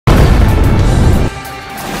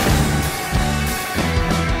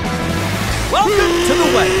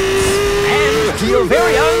your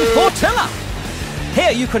very own flotilla.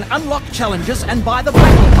 Here you can unlock challenges and buy the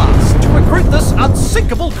battle pass to recruit this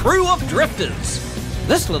unsinkable crew of drifters.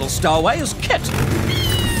 This little stowaway is Kit.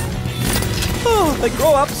 Oh, they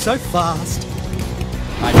grow up so fast.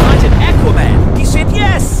 I invited Aquaman. He said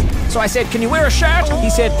yes. So I said, can you wear a shirt? He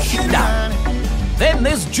said, no. Then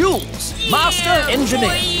there's Jules, master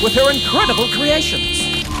engineer, with her incredible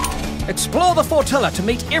creations. Explore the flotilla to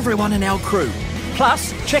meet everyone in our crew.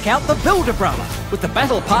 Plus, check out the Build Umbrella. With the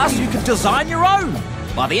Battle Pass, you can design your own.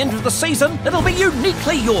 By the end of the season, it'll be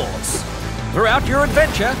uniquely yours. Throughout your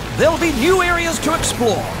adventure, there'll be new areas to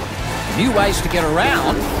explore, new ways to get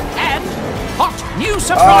around, and hot new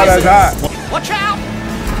surprises. Watch out!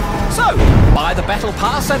 So, buy the Battle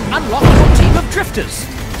Pass and unlock your team of drifters.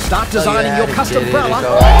 Start designing your custom umbrella and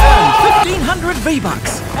earn 1,500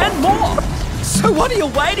 V-Bucks and more. So what are you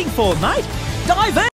waiting for, mate? Dive in!